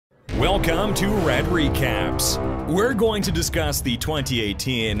Welcome to Red Recaps. We're going to discuss the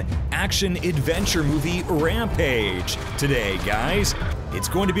 2018 action-adventure movie Rampage today, guys. It's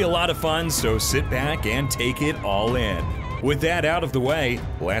going to be a lot of fun, so sit back and take it all in. With that out of the way,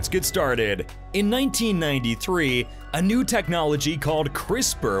 let's get started. In 1993, a new technology called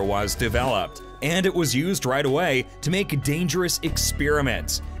CRISPR was developed, and it was used right away to make dangerous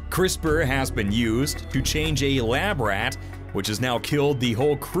experiments. CRISPR has been used to change a lab rat, which has now killed the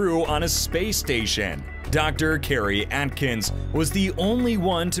whole crew on a space station. Dr. Carrie Atkins was the only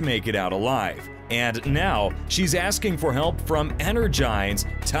one to make it out alive, and now she's asking for help from Energyne's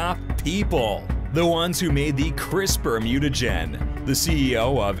top people, the ones who made the CRISPR mutagen. The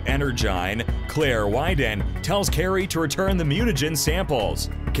CEO of Energyne, Claire Wyden, tells Carrie to return the mutagen samples.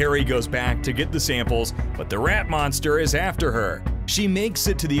 Carrie goes back to get the samples, but the rat monster is after her. She makes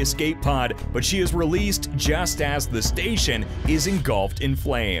it to the escape pod, but she is released just as the station is engulfed in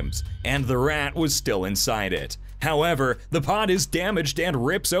flames, and the rat was still inside it. However, the pod is damaged and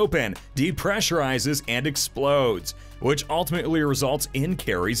rips open, depressurizes, and explodes, which ultimately results in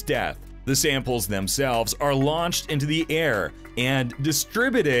Carrie's death. The samples themselves are launched into the air and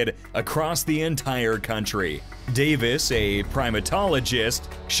distributed across the entire country. Davis, a primatologist,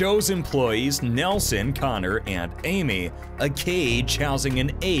 shows employees Nelson, Connor, and Amy a cage housing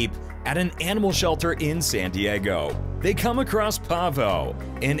an ape at an animal shelter in San Diego. They come across Pavo,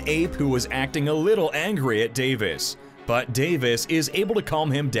 an ape who was acting a little angry at Davis, but Davis is able to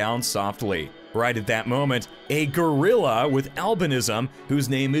calm him down softly. Right at that moment, a gorilla with albinism, whose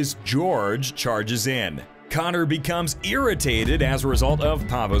name is George, charges in. Connor becomes irritated as a result of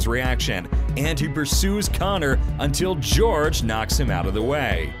Pavo's reaction, and he pursues Connor until George knocks him out of the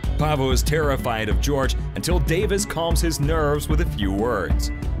way. Pavo is terrified of George until Davis calms his nerves with a few words.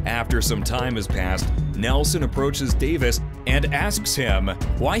 After some time has passed, Nelson approaches Davis and asks him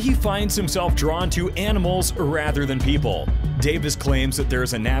why he finds himself drawn to animals rather than people. Davis claims that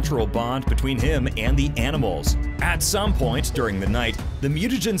there's a natural bond between him and the animals. At some point during the night, the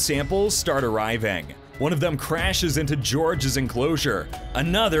mutagen samples start arriving. One of them crashes into George's enclosure,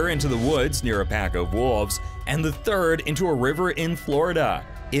 another into the woods near a pack of wolves, and the third into a river in Florida.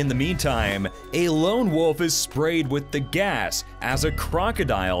 In the meantime, a lone wolf is sprayed with the gas as a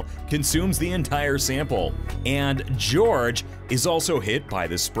crocodile consumes the entire sample, and George is also hit by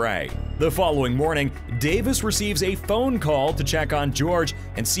the spray. The following morning, Davis receives a phone call to check on George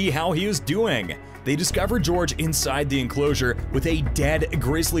and see how he is doing. They discover George inside the enclosure with a dead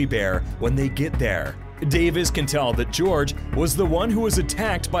grizzly bear when they get there. Davis can tell that George was the one who was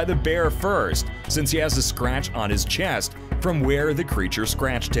attacked by the bear first, since he has a scratch on his chest from where the creature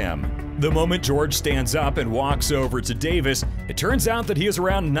scratched him. The moment George stands up and walks over to Davis, it turns out that he is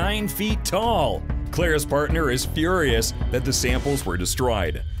around 9 feet tall. Claire's partner is furious that the samples were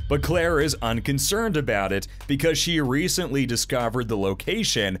destroyed, but Claire is unconcerned about it because she recently discovered the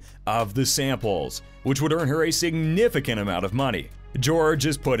location of the samples, which would earn her a significant amount of money. George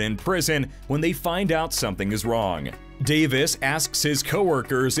is put in prison when they find out something is wrong. Davis asks his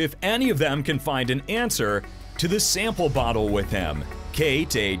coworkers if any of them can find an answer to the sample bottle with him.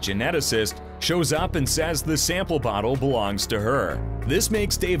 Kate, a geneticist, shows up and says the sample bottle belongs to her. This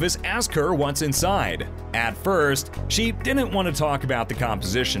makes Davis ask her what's inside. At first, she didn't want to talk about the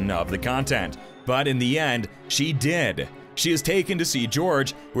composition of the content, but in the end, she did. She is taken to see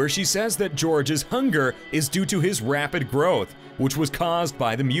George, where she says that George's hunger is due to his rapid growth, which was caused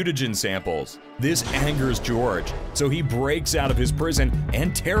by the mutagen samples. This angers George, so he breaks out of his prison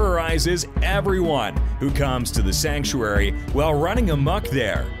and terrorizes everyone who comes to the sanctuary while running amok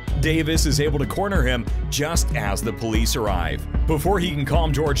there. Davis is able to corner him just as the police arrive. Before he can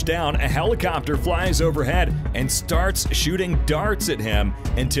calm George down, a helicopter flies overhead and starts shooting darts at him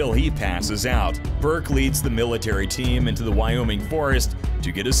until he passes out. Burke leads the military team into the Wyoming forest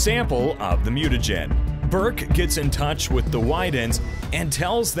to get a sample of the mutagen. Burke gets in touch with the Wydens and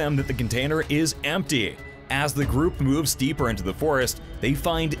tells them that the container is empty. As the group moves deeper into the forest, they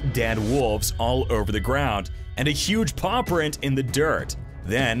find dead wolves all over the ground and a huge paw print in the dirt.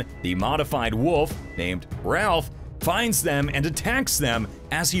 Then, the modified wolf, named Ralph, finds them and attacks them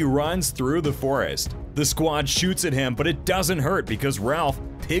as he runs through the forest. The squad shoots at him, but it doesn't hurt because Ralph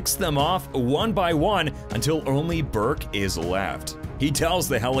picks them off one by one until only Burke is left. He tells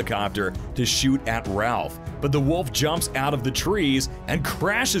the helicopter to shoot at Ralph, but the wolf jumps out of the trees and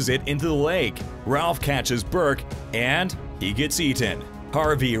crashes it into the lake. Ralph catches Burke, and he gets eaten.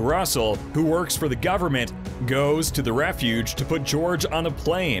 Harvey Russell, who works for the government, goes to the refuge to put George on a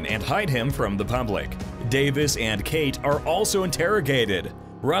plane and hide him from the public. Davis and Kate are also interrogated.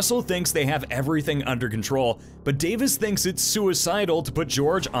 Russell thinks they have everything under control, but Davis thinks it's suicidal to put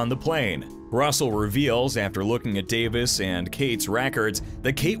George on the plane. Russell reveals, after looking at Davis and Kate's records,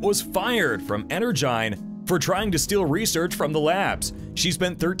 that Kate was fired from Energine for trying to steal research from the labs. She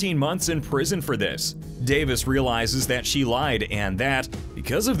spent 13 months in prison for this. Davis realizes that she lied and that,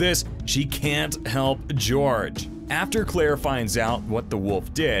 because of this, she can't help George. After Claire finds out what the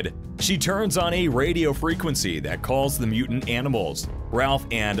wolf did, she turns on a radio frequency that calls the mutant animals. Ralph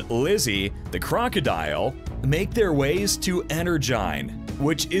and Lizzie, the crocodile, make their ways to Energine,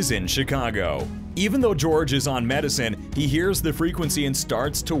 which is in Chicago. Even though George is on medicine, he hears the frequency and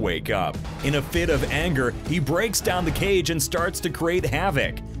starts to wake up. In a fit of anger, he breaks down the cage and starts to create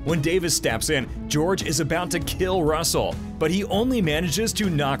havoc. When Davis steps in, George is about to kill Russell, but he only manages to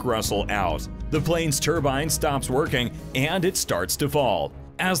knock Russell out. The plane's turbine stops working and it starts to fall.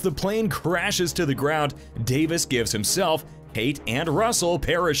 As the plane crashes to the ground, Davis gives himself, Kate, and Russell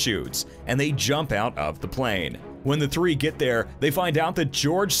parachutes, and they jump out of the plane. When the three get there, they find out that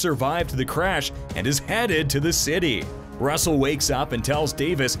George survived the crash and is headed to the city. Russell wakes up and tells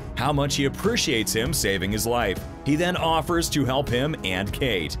Davis how much he appreciates him saving his life. He then offers to help him and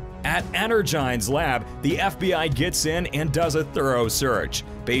Kate. At Energine's lab, the FBI gets in and does a thorough search.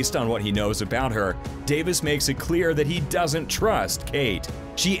 Based on what he knows about her, Davis makes it clear that he doesn't trust Kate.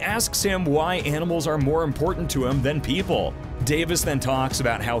 She asks him why animals are more important to him than people. Davis then talks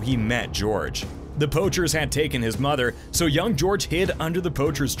about how he met George. The poachers had taken his mother, so young George hid under the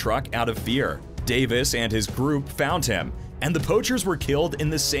poachers' truck out of fear. Davis and his group found him, and the poachers were killed in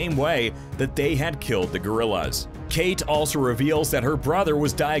the same way that they had killed the gorillas. Kate also reveals that her brother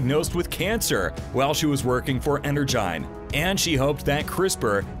was diagnosed with cancer while she was working for Energine, and she hoped that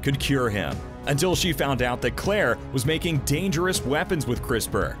CRISPR could cure him, until she found out that Claire was making dangerous weapons with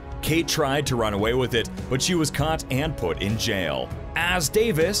CRISPR. Kate tried to run away with it, but she was caught and put in jail. As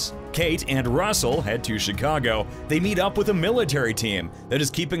Davis, Kate, and Russell head to Chicago, they meet up with a military team that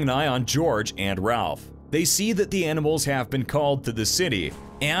is keeping an eye on George and Ralph. They see that the animals have been called to the city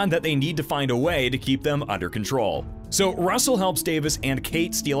and that they need to find a way to keep them under control. So Russell helps Davis and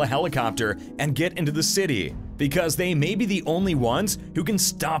Kate steal a helicopter and get into the city, because they may be the only ones who can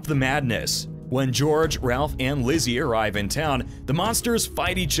stop the madness. When George, Ralph, and Lizzie arrive in town, the monsters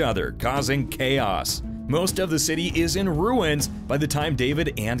fight each other, causing chaos. Most of the city is in ruins by the time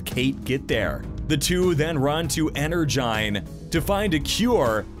David and Kate get there. The two then run to Energine to find a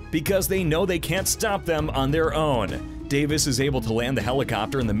cure because they know they can't stop them on their own. Davis is able to land the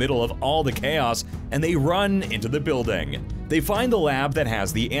helicopter in the middle of all the chaos, and they run into the building. They find the lab that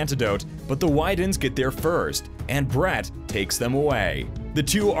has the antidote, but the Widens get there first, and Brett takes them away. The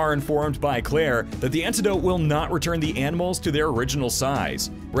two are informed by Claire that the antidote will not return the animals to their original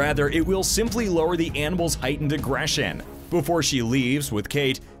size. Rather, it will simply lower the animals' heightened aggression. Before she leaves with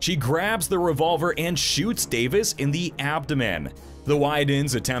Kate, she grabs the revolver and shoots Davis in the abdomen. The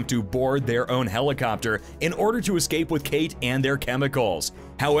Widens attempt to board their own helicopter in order to escape with Kate and their chemicals.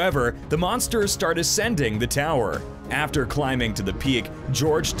 However, the monsters start ascending the tower. After climbing to the peak,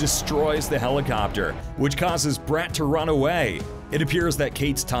 George destroys the helicopter, which causes Brett to run away. It appears that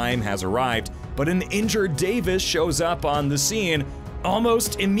Kate's time has arrived, but an injured Davis shows up on the scene.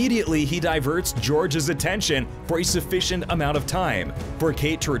 Almost immediately, he diverts George's attention for a sufficient amount of time for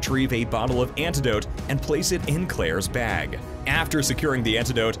Kate to retrieve a bottle of antidote and place it in Claire's bag. After securing the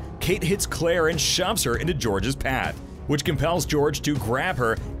antidote, Kate hits Claire and shoves her into George's path, which compels George to grab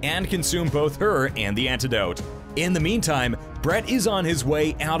her and consume both her and the antidote. In the meantime, Brett is on his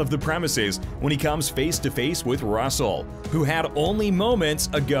way out of the premises when he comes face to face with Russell, who had only moments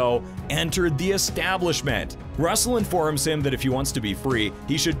ago entered the establishment. Russell informs him that if he wants to be free,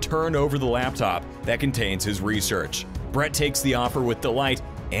 he should turn over the laptop that contains his research. Brett takes the offer with delight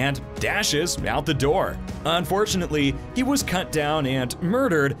and dashes out the door. Unfortunately, he was cut down and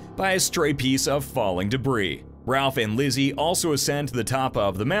murdered by a stray piece of falling debris. Ralph and Lizzie also ascend to the top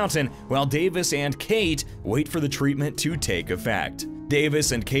of the mountain, while Davis and Kate wait for the treatment to take effect.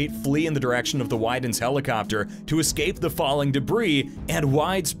 Davis and Kate flee in the direction of the Widens helicopter to escape the falling debris and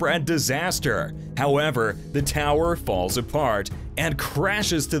widespread disaster. However, the tower falls apart and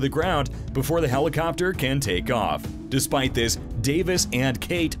crashes to the ground before the helicopter can take off. Despite this, Davis and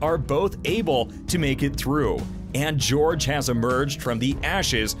Kate are both able to make it through, and George has emerged from the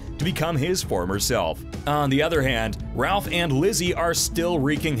ashes to become his former self. On the other hand, Ralph and Lizzie are still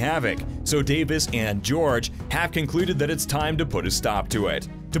wreaking havoc, so Davis and George have concluded that it's time to put a stop to it.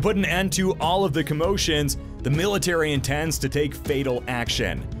 To put an end to all of the commotions, the military intends to take fatal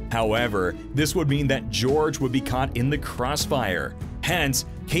action. However, this would mean that George would be caught in the crossfire. Hence,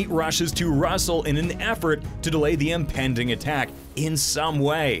 Kate rushes to Russell in an effort to delay the impending attack in some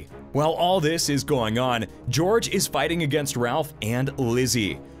way. While all this is going on, George is fighting against Ralph and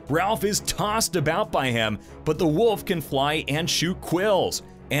Lizzie. Ralph is tossed about by him, but the wolf can fly and shoot quills,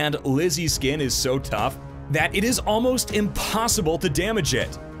 and Lizzie's skin is so tough that it is almost impossible to damage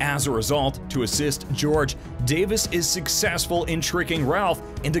it. As a result, to assist George, Davis is successful in tricking Ralph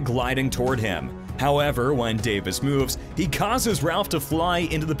into gliding toward him. However, when Davis moves, he causes Ralph to fly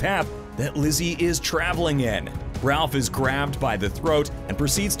into the path that Lizzie is traveling in. Ralph is grabbed by the throat and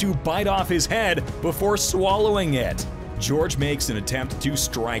proceeds to bite off his head before swallowing it. George makes an attempt to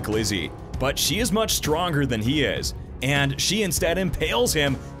strike Lizzie, but she is much stronger than he is, and she instead impales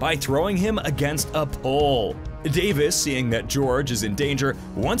him by throwing him against a pole. Davis, seeing that George is in danger,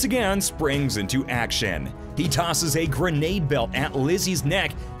 once again springs into action. He tosses a grenade belt at Lizzie's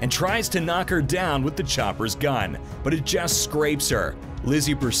neck and tries to knock her down with the chopper's gun, but it just scrapes her.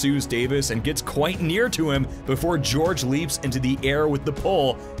 Lizzie pursues Davis and gets quite near to him before George leaps into the air with the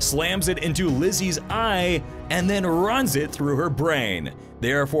pole, slams it into Lizzie's eye, and then runs it through her brain,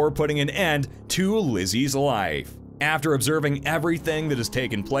 therefore putting an end to Lizzie's life. After observing everything that has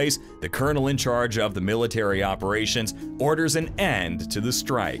taken place, the colonel in charge of the military operations orders an end to the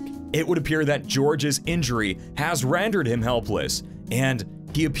strike. It would appear that George's injury has rendered him helpless, and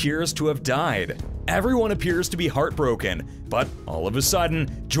he appears to have died. Everyone appears to be heartbroken, but all of a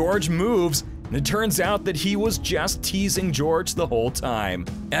sudden, George moves, and it turns out that he was just teasing George the whole time.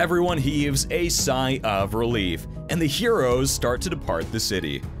 Everyone heaves a sigh of relief, and the heroes start to depart the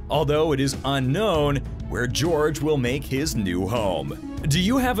city, although it is unknown where George will make his new home. Do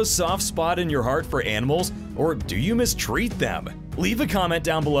you have a soft spot in your heart for animals, or do you mistreat them? Leave a comment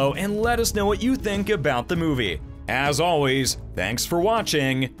down below and let us know what you think about the movie. As always, thanks for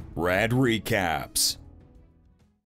watching Red Recaps.